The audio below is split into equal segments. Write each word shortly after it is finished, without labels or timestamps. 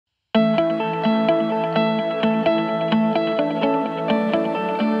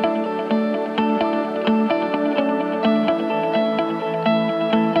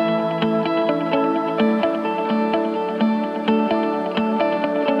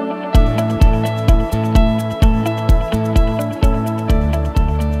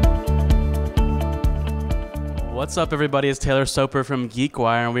What's up, everybody? It's Taylor Soper from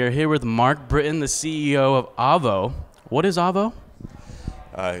GeekWire, and we are here with Mark Britton, the CEO of Avvo. What is Avvo?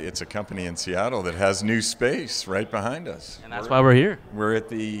 It's a company in Seattle that has new space right behind us. And that's why we're here. We're at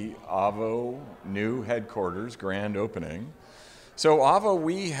the Avvo new headquarters, grand opening. So Avvo,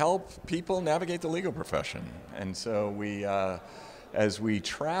 we help people navigate the legal profession. And so we, as we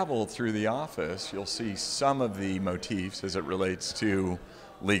travel through the office, you'll see some of the motifs as it relates to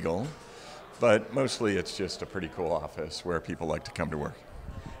legal. But mostly it's just a pretty cool office where people like to come to work.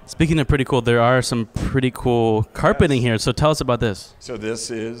 Speaking of pretty cool, there are some pretty cool carpeting here, so tell us about this. So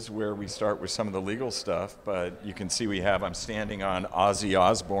this is where we start with some of the legal stuff, but you can see I'm standing on Ozzy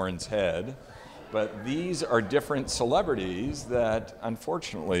Osbourne's head, but these are different celebrities that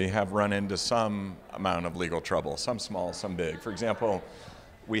unfortunately have run into some amount of legal trouble, some small, some big. For example,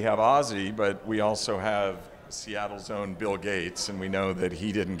 we have Ozzy, but we also have Seattle's own Bill Gates, and we know that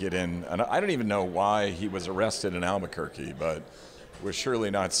he didn't get in, and I don't even know why he was arrested in Albuquerque, but was surely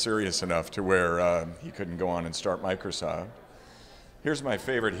not serious enough to where he couldn't go on and start Microsoft. Here's my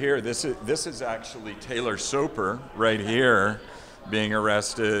favorite here. This is actually Taylor Soper right here being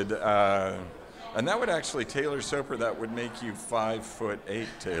arrested, and that would actually, Taylor Soper, that would make you 5'8",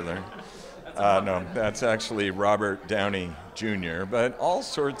 Taylor. No, that's actually Robert Downey Jr., but all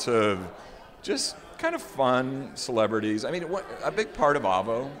sorts of just kind of fun celebrities. I mean, a big part of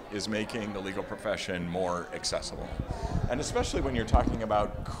Avvo is making the legal profession more accessible. And especially when you're talking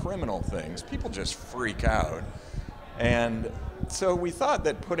about criminal things, people just freak out. And so we thought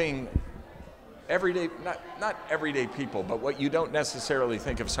that putting everyday, not everyday people, but what you don't necessarily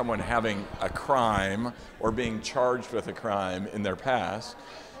think of someone having a crime or being charged with a crime in their past,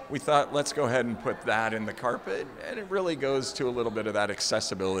 we thought, let's go ahead and put that in the carpet. And it really goes to a little bit of that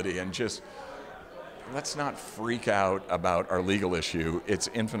accessibility and just, let's not freak out about our legal issue. It's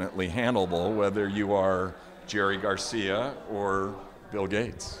infinitely handleable, whether you are Jerry Garcia or Bill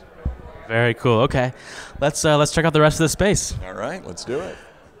Gates. Very cool. Okay, let's check out the rest of the space. All right, let's do it.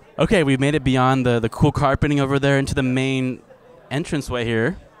 Okay, we've made it beyond the cool carpeting over there into the main entranceway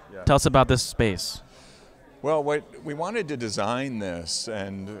here. Yeah. Tell us about this space. Well, we wanted to design this,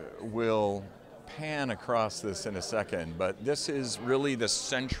 and we'll pan across this in a second, but this is really the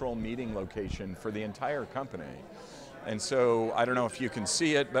central meeting location for the entire company. And so I don't know if you can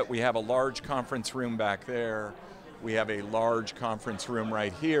see it, but we have a large conference room back there. We have a large conference room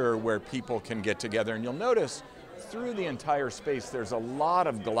right here where people can get together, and you'll notice through the entire space there's a lot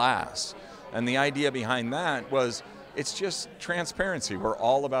of glass. And the idea behind that was it's just transparency. We're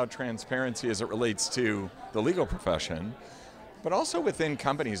all about transparency as it relates to the legal profession. But also within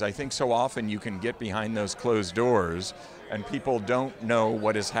companies, I think so often you can get behind those closed doors and people don't know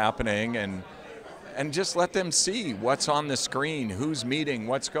what is happening, and just let them see what's on the screen, who's meeting,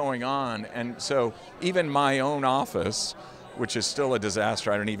 what's going on. And so even my own office, which is still a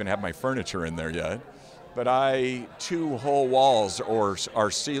disaster, I don't even have my furniture in there yet, but 2 whole walls are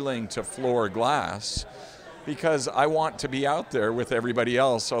ceiling to floor glass, because I want to be out there with everybody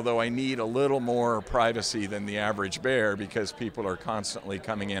else, although I need a little more privacy than the average bear because people are constantly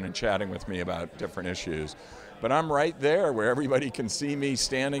coming in and chatting with me about different issues. But I'm right there where everybody can see me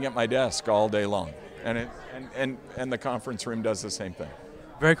standing at my desk all day long. And the conference room does the same thing.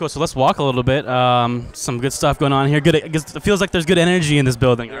 Very cool. So let's walk a little bit. Some good stuff going on here. Good. It feels like there's good energy in this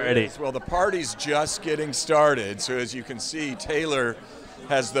building already. Well, the party's just getting started. So as you can see, Taylor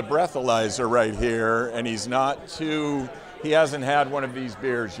has the breathalyzer right here, and he hasn't had one of these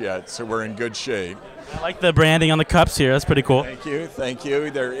beers yet, so we're in good shape. I like the branding on the cups here. That's pretty cool. Thank you, thank you.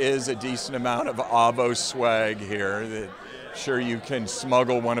 There is a decent amount of Avvo swag here. Sure, you can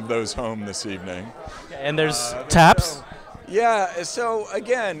smuggle one of those home this evening. And there's taps? Yeah, so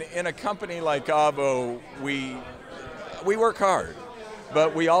again, in a company like Avvo, we work hard,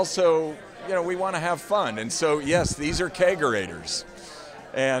 but we also, we want to have fun. And so, yes, these are kegerators.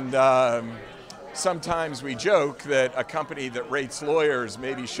 And sometimes we joke that a company that rates lawyers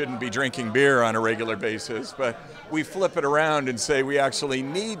maybe shouldn't be drinking beer on a regular basis, but we flip it around and say we actually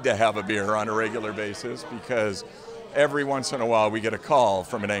need to have a beer on a regular basis because every once in a while we get a call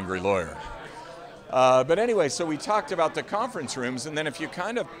from an angry lawyer. But anyway, so we talked about the conference rooms, and then if you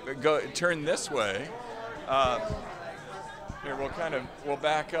kind of turn this way, here we'll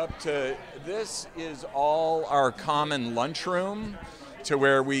back up to, this is all our common lunchroom, to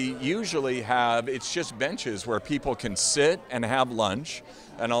where we usually have, it's just benches where people can sit and have lunch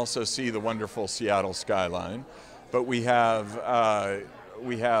and also see the wonderful Seattle skyline. But we have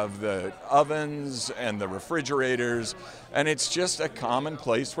the ovens and the refrigerators, and it's just a common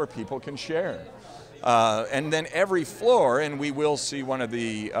place where people can share. And then every floor, and we will see one of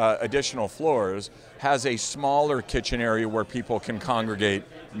the additional floors, has a smaller kitchen area where people can congregate,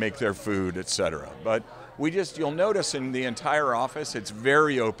 make their food, etc. But you'll notice in the entire office, it's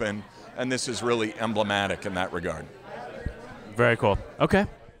very open, and this is really emblematic in that regard. Very cool. Okay.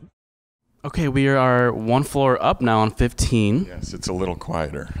 Okay, we are one floor up now on 15. Yes, it's a little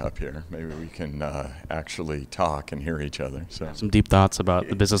quieter up here. Maybe we can actually talk and hear each other. So some deep thoughts about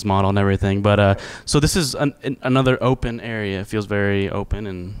the business model and everything. But so this is another open area. It feels very open,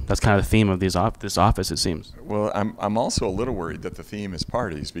 and that's kind of the theme of this office, it seems. Well, I'm also a little worried that the theme is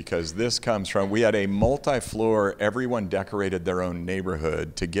parties, because this comes from, we had a multi-floor, everyone decorated their own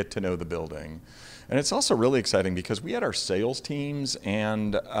neighborhood to get to know the building. And it's also really exciting because we had our sales teams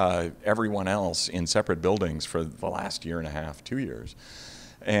and everyone else in separate buildings for the last year and a half, 2 years.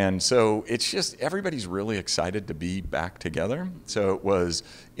 And so it's just, everybody's really excited to be back together. So it was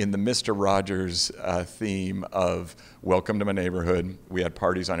in the Mr. Rogers theme of welcome to my neighborhood. We had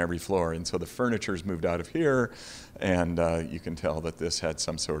parties on every floor. And so the furniture's moved out of here. And you can tell that this had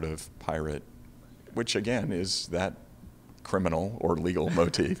some sort of pirate, which again is that criminal or legal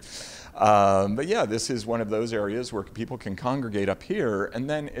motif. But yeah, this is one of those areas where people can congregate up here, and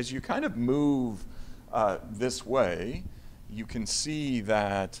then as you kind of move this way, you can see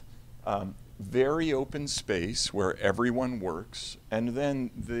that very open space where everyone works, and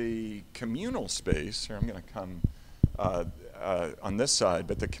then the communal space, here I'm going to come on this side,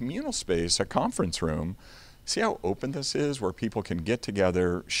 but the communal space, a conference room. See how open this is, where people can get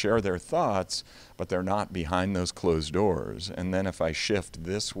together, share their thoughts, but they're not behind those closed doors. And then if I shift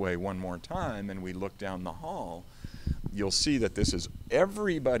this way one more time and we look down the hall, you'll see that this is,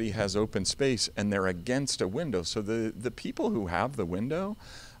 everybody has open space and they're against a window. So the people who have the window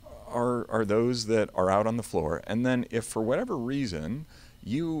are those that are out on the floor. And then if for whatever reason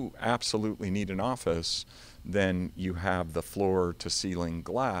you absolutely need an office, then you have the floor to ceiling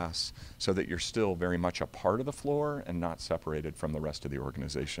glass so that you're still very much a part of the floor and not separated from the rest of the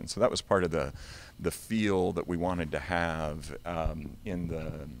organization. So that was part of the feel that we wanted to have in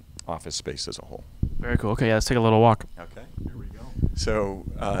the office space as a whole. Very cool. Okay, yeah, let's take a little walk. Okay, here we go. So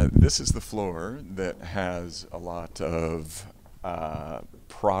this is the floor that has a lot of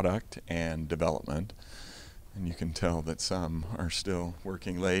product and development. And you can tell that some are still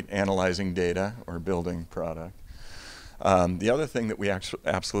working late, analyzing data or building product. The other thing that we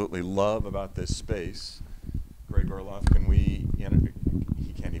absolutely love about this space, Greg Orloff, can we,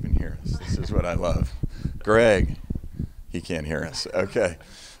 he can't even hear us. This is what I love. Greg, he can't hear us. Okay.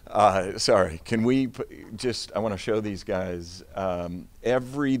 Sorry, can we I want to show these guys,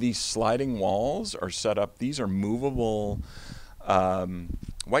 these sliding walls are set up, these are movable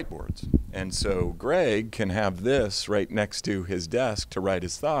whiteboards. And so Greg can have this right next to his desk to write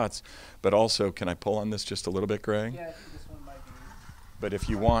his thoughts, but also, can I pull on this just a little bit, Greg? Yeah, I think this one might be. But if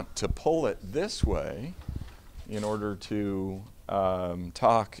you want to pull it this way in order to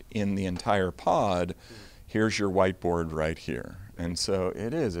talk in the entire pod, here's your whiteboard right here. And so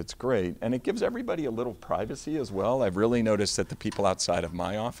it's great. And it gives everybody a little privacy as well. I've really noticed that the people outside of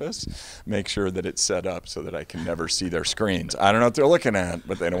my office make sure that it's set up so that I can never see their screens. I don't know what they're looking at,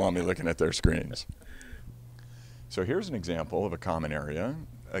 but they don't want me looking at their screens. So here's an example of a common area.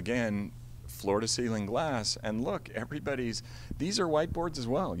 Again, floor to ceiling glass, and look, these are whiteboards as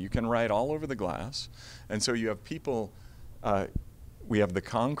well. You can write all over the glass. And so you have people, we have the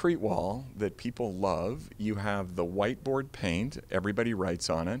concrete wall that people love. You have the whiteboard paint. Everybody writes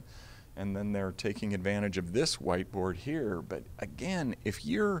on it. And then they're taking advantage of this whiteboard here. But again,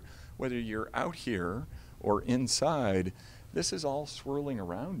 whether you're out here or inside, this is all swirling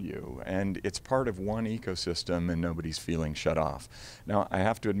around you. And it's part of one ecosystem, and nobody's feeling shut off. Now, I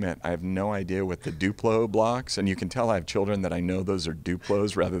have to admit, I have no idea what the Duplo blocks, and you can tell I have children that I know those are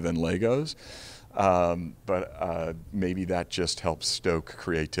Duplos rather than Legos. But maybe that just helps stoke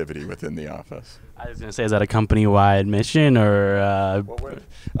creativity within the office. I was going to say, is that a company-wide mission, or?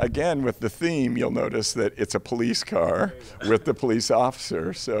 Again, with the theme, you'll notice that it's a police car with the police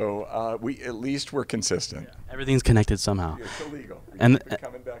officer. So at least we're consistent. Yeah. Everything's connected somehow. It's illegal. And we're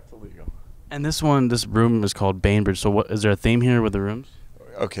coming back to legal. And this room is called Bainbridge. So is there a theme here with the rooms?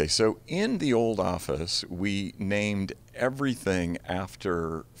 Okay, so in the old office, we named everything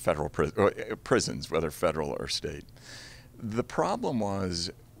after federal prisons, whether federal or state. The problem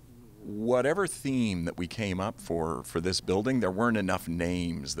was, whatever theme that we came up for this building, there weren't enough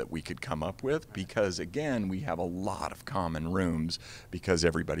names that we could come up with because, again, we have a lot of common rooms because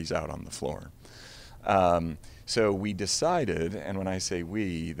everybody's out on the floor. So we decided, and when I say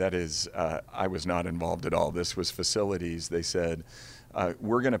we, that is, I was not involved at all. This was facilities. They said,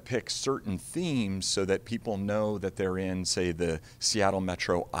 we're going to pick certain themes so that people know that they're in, say, the Seattle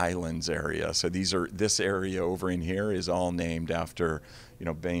Metro Islands area. So this area over in here is all named after,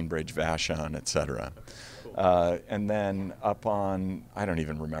 Bainbridge, Vashon, et cetera. And then up on, I don't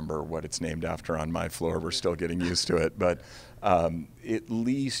even remember what it's named after on my floor. We're still getting used to it. But at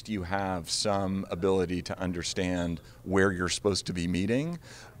least you have some ability to understand where you're supposed to be meeting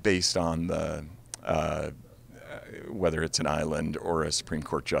based on the whether it's an island or a Supreme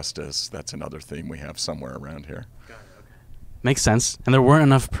Court justice. That's another theme we have somewhere around here. Got it, okay. Makes sense. And there weren't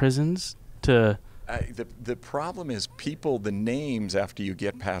enough prisons to... The problem is the names after you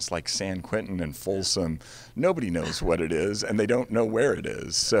get past like San Quentin and Folsom, nobody knows what it is and they don't know where it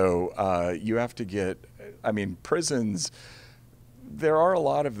is. So you have to prisons, there are a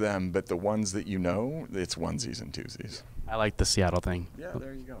lot of them, but the ones that it's onesies and twosies. I like the Seattle thing. Yeah,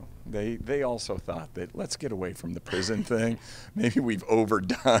 there you go. They also thought that let's get away from the prison thing. Maybe we've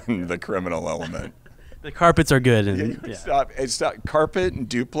overdone the criminal element. The carpets are good. And, Stop. Carpet and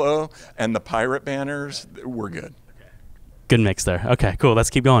Duplo and the pirate banners, we're good. Okay. Good mix there. Okay, cool.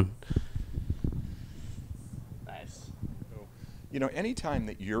 Let's keep going. Nice. Anytime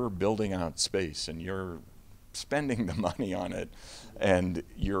that you're building out space and you're spending the money on it and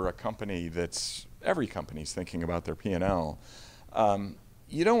you're a company every company's thinking about their P&L,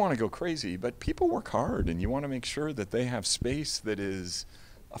 you don't want to go crazy, but people work hard and you want to make sure that they have space that is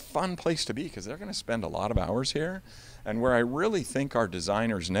a fun place to be because they're going to spend a lot of hours here. And where I really think our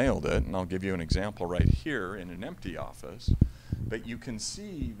designers nailed it, and I'll give you an example right here in an empty office, but you can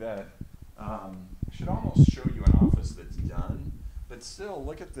see that I should almost show you an office that's done, but still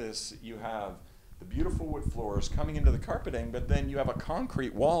look at this. You have the beautiful wood floors coming into the carpeting, but then you have a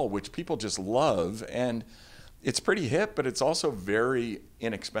concrete wall, which people just love, and it's pretty hip, but it's also very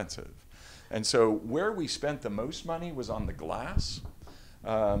inexpensive. And so where we spent the most money was on the glass.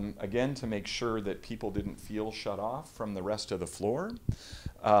 Again, to make sure that people didn't feel shut off from the rest of the floor.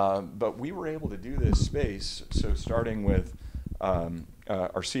 But we were able to do this space, so starting with our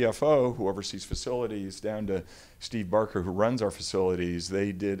CFO, who oversees facilities, down to Steve Barker, who runs our facilities,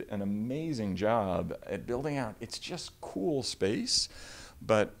 they did an amazing job at building out. It's just cool space,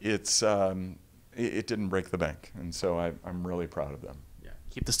 but it didn't break the bank. And so I'm really proud of them. Yeah.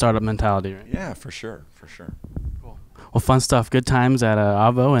 Keep the startup mentality, right? Yeah, for sure, for sure. Cool. Well, fun stuff. Good times at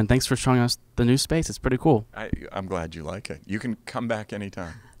Avvo, and thanks for showing us the new space. It's pretty cool. I'm glad you like it. You can come back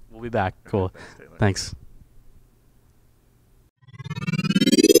anytime. We'll be back. Cool. Thanks, Taylor. Thanks.